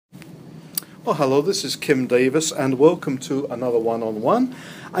Well, hello, this is Kim Davis, and welcome to another one-on-one.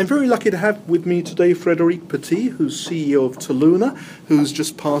 I'm very lucky to have with me today Frédéric Petit, who's CEO of Toluna, who's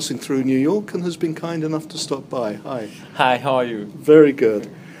just passing through New York and has been kind enough to stop by. Hi. Hi, how are you? Very good.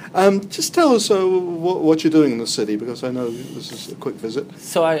 Just tell us what you're doing in the city, because I know this is a quick visit.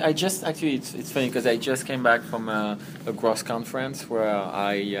 So I just, actually, it's funny because I just came back from a growth conference where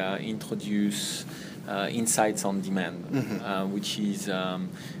I introduce Insights on Demand, which is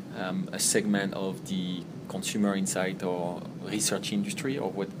a segment of the consumer insight or research industry,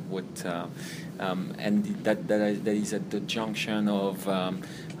 or and that is at the junction of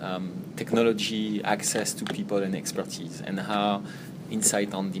technology, access to people, and expertise, and how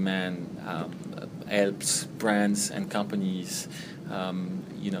Insight on Demand helps brands and companies,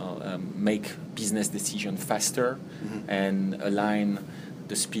 make business decisions faster and align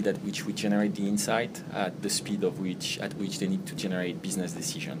the speed at which we generate the insight at the speed at which they need to generate business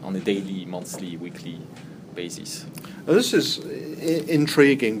decision on a daily, monthly, weekly basis. Now, this is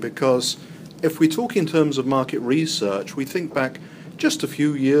intriguing because if we talk in terms of market research, we think back just a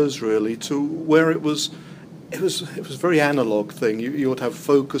few years really to where it was a very analog thing. You would have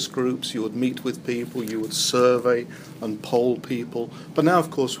focus groups, you would meet with people, you would survey and poll people. But now, of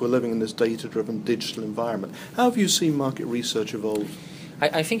course, we're living in this data-driven digital environment. How have you seen market research evolve?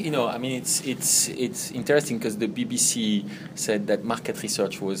 I think, it's interesting because the BBC said that market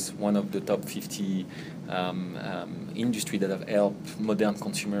research was one of the top 50 industry that have helped modern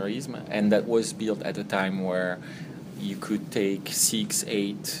consumerism, and that was built at a time where you could take 6,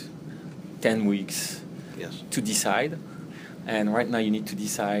 8, 10 weeks to decide, and right now you need to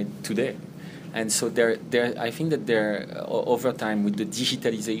decide today. And so I think that over time, with the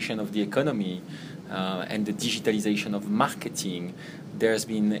digitalization of the economy and the digitalization of marketing, there's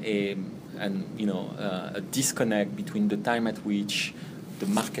been a disconnect between the time at which the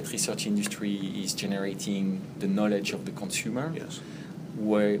market research industry is generating the knowledge of the consumer,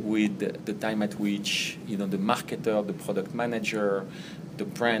 with the time at which the marketer, the product manager, the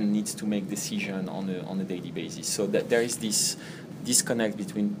brand needs to make decision on a daily basis. So that there is this disconnect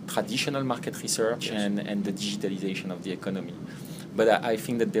between traditional market research and the digitalization of the economy. But I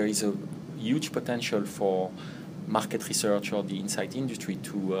think that there is a huge potential for market research or the insight industry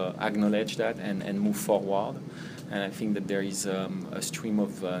to acknowledge that and move forward. And I think that there is a stream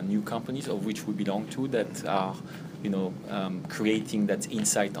of new companies, of which we belong to, that are creating that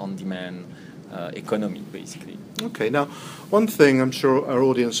insight on demand economy, basically. Okay, now one thing I'm sure our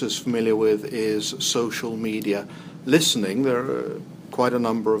audience is familiar with is social media listening. There are quite a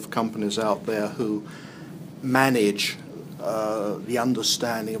number of companies out there who manage the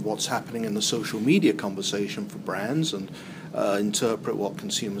understanding of what's happening in the social media conversation for brands and interpret what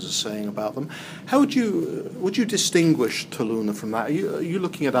consumers are saying about them. How would you distinguish Toluna from that? Are you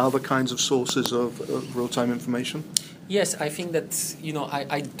looking at other kinds of sources of real-time information? Yes, I think that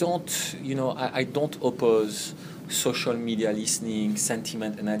I don't oppose social media listening,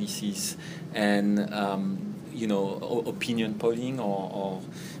 sentiment analysis, and opinion polling or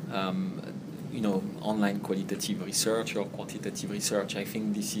online qualitative research or quantitative research. I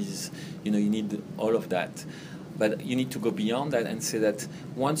think this is you need all of that. But you need to go beyond that and say that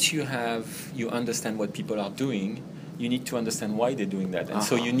once you understand what people are doing, you need to understand why they're doing that. And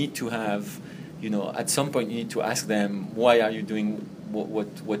so you need to have, at some point you need to ask them, why are you doing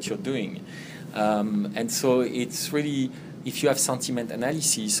what you're doing? And so it's really, if you have sentiment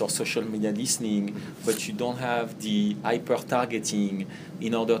analysis or social media listening, but you don't have the hyper-targeting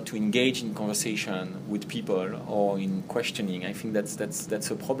in order to engage in conversation with people or in questioning, I think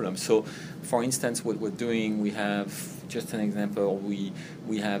that's a problem. So, for instance, what we're doing, we have, just an example, we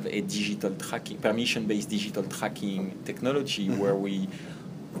have a digital tracking, permission-based digital tracking technology where we,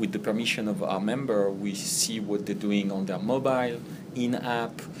 with the permission of our member, we see what they're doing on their mobile,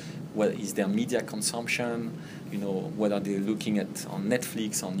 in-app, what is their media consumption, what are they looking at on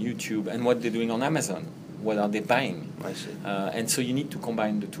Netflix, on YouTube, and what they're doing on Amazon. What are they buying? I see. And so you need to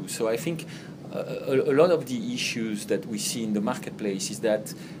combine the two. So I think a lot of the issues that we see in the marketplace is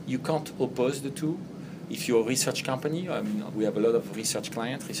that you can't oppose the two. If you're a research company, we have a lot of research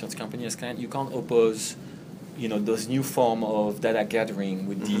company as client, you can't oppose, those new form of data gathering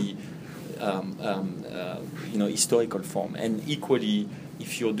with the historical form. And equally,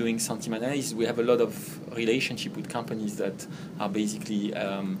 if you're doing sentiment analysis, we have a lot of relationship with companies that are basically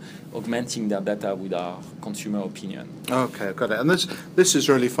augmenting their data with our consumer opinion. Okay, got it. And this is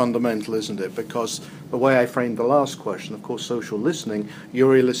really fundamental, isn't it? Because the way I framed the last question, of course, social listening,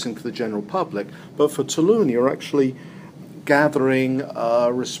 you're really listening to the general public. But for Toluna, you're actually gathering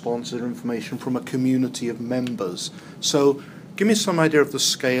responsive information from a community of members. So Give me some idea of the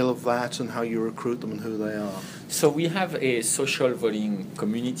scale of that and how you recruit them and who they are. So we have a social voting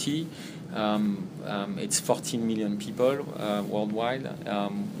community. It's 14 million people worldwide.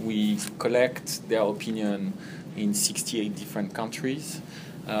 We collect their opinion in 68 different countries.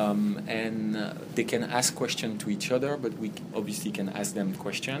 And they can ask questions to each other, but we obviously can ask them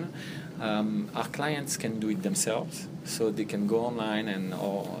questions. Our clients can do it themselves, so they can go online and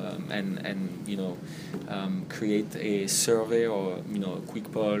create a survey or a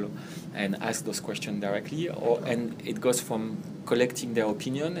quick poll and ask those questions directly. And it goes from collecting their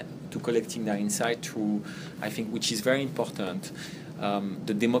opinion to collecting their insight through, I think, which is very important.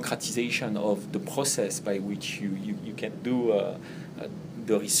 The democratization of the process by which you can do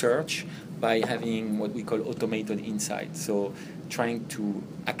the research by having what we call automated insight. So trying to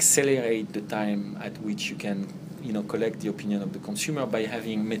accelerate the time at which you can collect the opinion of the consumer by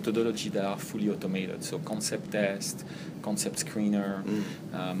having methodology that are fully automated. So concept test, concept screener,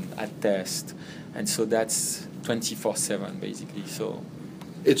 ad test. And so that's 24/7 basically. So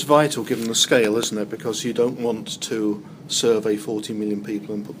it's vital given the scale, isn't it? Because you don't want to survey 40 million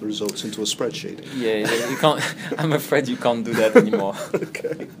people and put the results into a spreadsheet. Yeah, you can't. I'm afraid you can't do that anymore.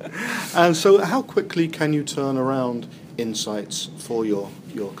 Okay. And so how quickly can you turn around insights for your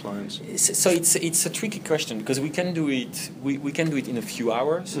clients? So it's a tricky question because we can do it. We can do it in a few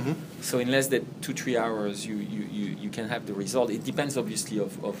hours. Mm-hmm. So in less than 2-3 hours, you can have the result. It depends obviously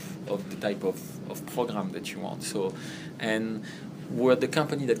of the type of program that you want. So, and we're the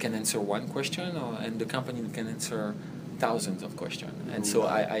company that can answer one question, and the company that can answer thousands of questions. And so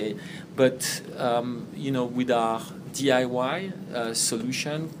with our DIY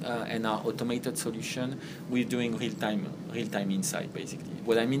solution and our automated solution, we're doing real-time insight basically.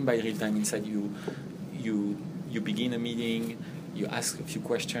 What I mean by real-time insight, you begin a meeting, you ask a few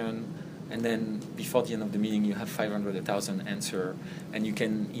questions, and then before the end of the meeting you have 500,000 answer, and you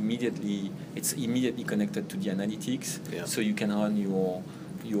can it's immediately connected to the analytics, so you can run your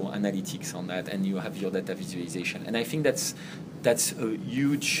analytics on that, and you have your data visualization. And I think that's a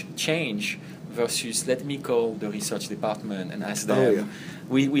huge change versus let me call the research department and ask them. Oh, yeah.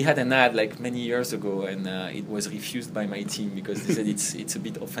 We had an ad like many years ago, and it was refused by my team because they said it's a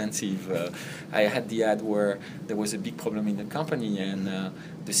bit offensive. I had the ad where there was a big problem in the company, and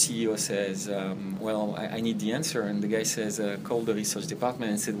the CEO says, well, I need the answer, and the guy says, call the research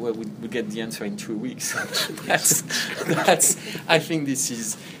department, and said, well, we get the answer in 3 weeks. that's I think this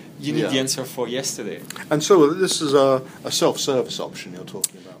is, you need the answer for yesterday. And so this is a self-service option you're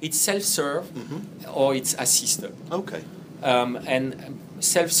talking about? It's self-serve, or it's assisted. Okay. And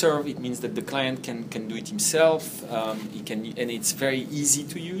self-serve, it means that the client can do it himself. And it's very easy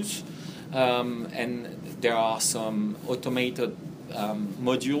to use. And there are some automated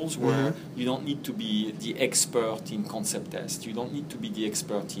modules where you don't need to be the expert in concept test. You don't need to be the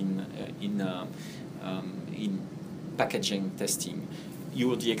expert in packaging testing.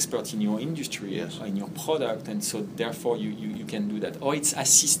 You're the expert in your industry, or in your product, and so therefore you can do that. Or it's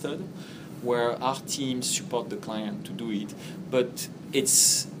assisted, where our teams support the client to do it, but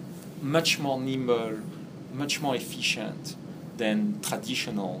it's much more nimble, much more efficient than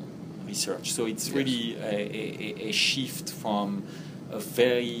traditional research. So it's really a shift from a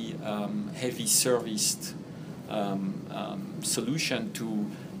very heavy serviced solution to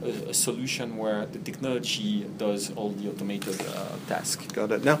a solution where the technology does all the automated tasks.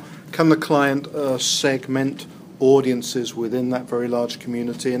 Got it. Now, can the client segment audiences within that very large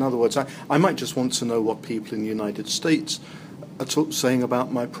community? In other words, I might just want to know what people in the United States are saying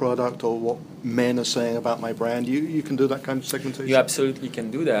about my product, or what men are saying about my brand. You can do that kind of segmentation? You absolutely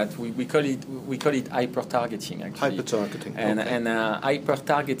can do that. We call it hyper-targeting, actually. Hyper-targeting, and okay. And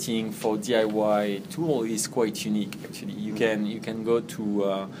hyper-targeting for DIY tool is quite unique, actually. You can go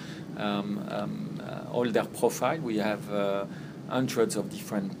to all their profile. We have hundreds of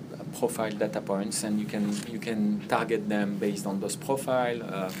different profile data points, and you can target them based on those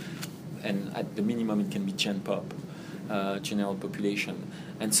profile, and at the minimum it can be Gen Pop, general population.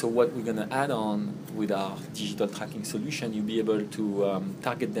 And so what we're going to add on with our digital tracking solution, you'll be able to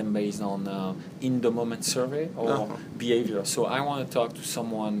target them based on in-the-moment survey or behavior. So I want to talk to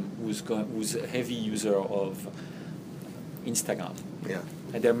someone who's a heavy user of Instagram. Yeah.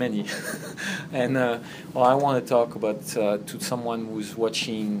 And there are many. And or I want to talk about to someone who's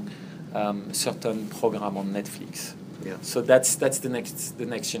watching a certain program on Netflix. Yeah. So that's the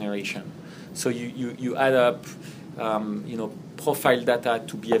next generation. So you add up profile data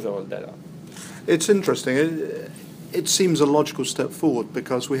to behavioral data. It's interesting. It seems a logical step forward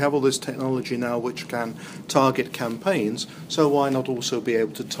because we have all this technology now which can target campaigns, so why not also be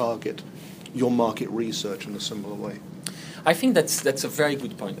able to target your market research in a similar way? I think that's a very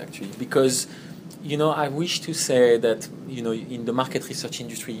good point, actually, because I wish to say that in the market research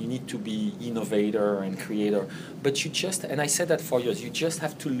industry you need to be innovator and creator, but and I said that for years, you just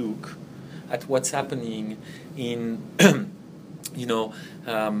have to look at what's happening in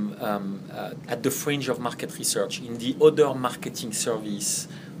at the fringe of market research, in the other marketing service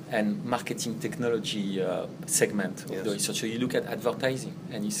and marketing technology segment of the research. So you look at advertising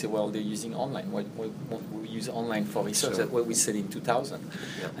and you say, well, they're using online. Why won't we use online for research? That's what we said in 2000.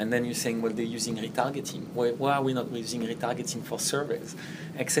 Yeah. And then you're saying, well, they're using retargeting. Why are we not using retargeting for surveys,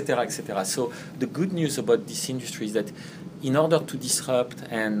 etc., etc.? So the good news about this industry is that in order to disrupt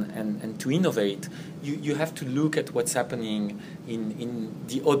and to innovate, you have to look at what's happening in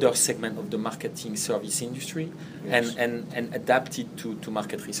the other segment of the marketing service industry and adapt it to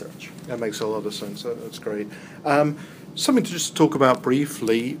market research. That makes a lot of sense. That's great. Something to just talk about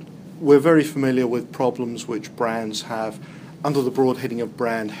briefly. We're very familiar with problems which brands have under the broad heading of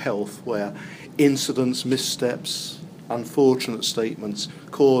brand health, where incidents, missteps, unfortunate statements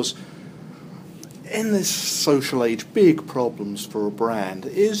cause, in this social age, big problems for a brand.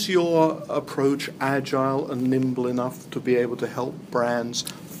 Is your approach agile and nimble enough to be able to help brands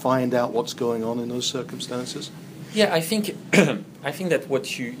find out what's going on in those circumstances? Yeah, I think that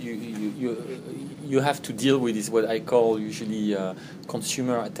what you have to deal with is what I call usually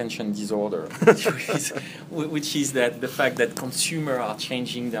consumer attention disorder, which is that the fact that consumers are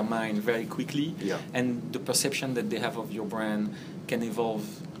changing their mind very quickly, and the perception that they have of your brand can evolve,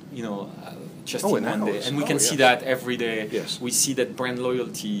 just in one day. And we can see that every day. Yes. We see that brand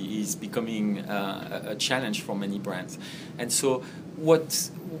loyalty is becoming a challenge for many brands. And so what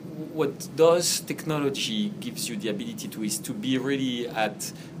does technology gives you the ability to is to be really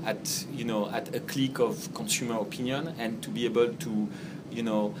at a click of consumer opinion, and to be able to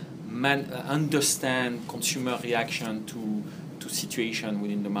understand consumer reaction to situation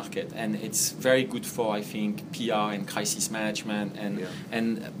within the market. And it's very good for, I think, PR and crisis management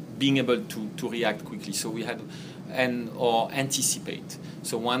and being able to react quickly. So we had or anticipate.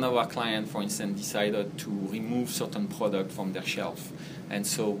 So one of our clients, for instance, decided to remove certain product from their shelf. And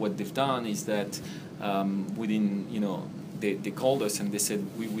so what they've done is that they called us and they said,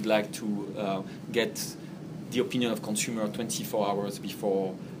 we would like to get the opinion of consumer 24 hours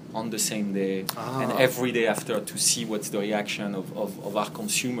before, on the same day, and every day after, to see what's the reaction of our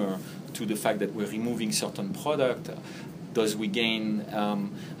consumer to the fact that we're removing certain product. Are we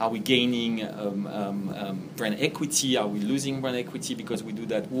gaining brand equity? Are we losing brand equity because we do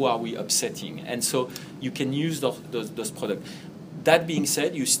that? Who are we upsetting? And so you can use those products. That being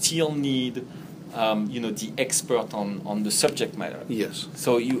said, you still need the expert on the subject matter. Yes.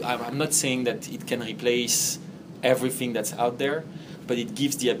 So I'm not saying that it can replace everything that's out there, but it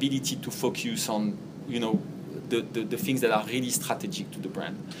gives the ability to focus on the things that are really strategic to the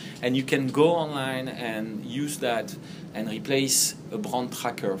brand. And you can go online and use that and replace a brand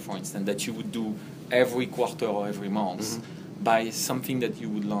tracker, for instance, that you would do every quarter or every month by something that you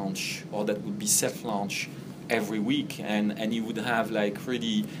would launch or that would be self-launch every week, and you would have like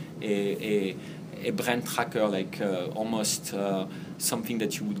really a brand tracker, like almost something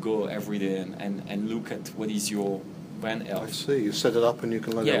that you would go every day and look at what is your brand health. I see. You set it up and you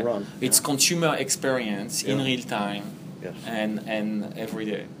can let it run. It's consumer experience in real time and every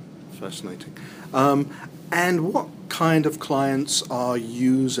day. Fascinating. And what kind of clients are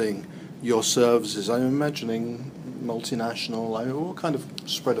using your services? I'm imagining multinational. What kind of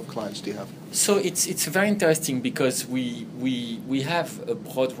spread of clients do you have? So it's very interesting because we have a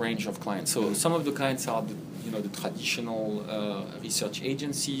broad range of clients. So some of the clients are the traditional research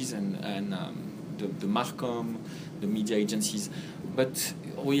agencies and the Marcom, the media agencies, but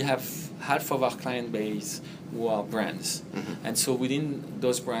we have half of our client base who are brands. And so within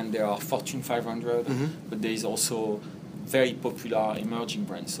those brands there are Fortune 500, but there is also very popular emerging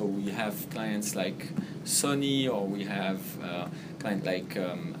brands. So we have clients like Sony, or we have clients like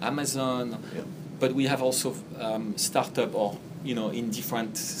Amazon, but we have also startup or in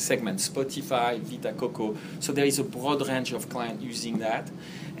different segments, Spotify, Vita Coco. So there is a broad range of clients using that,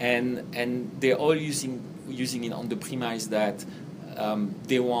 and they're all using it on the premise that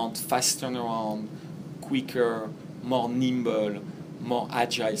they want fast turnaround, quicker, more nimble, more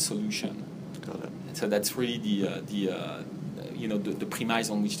agile solution. Got it. And so that's really the premise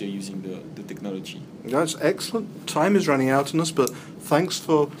on which they're using the technology. That's excellent. Time is running out on us, but thanks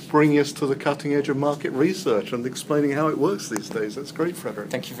for bringing us to the cutting edge of market research and explaining how it works these days. That's great, Frederick.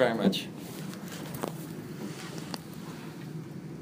 Thank you very much.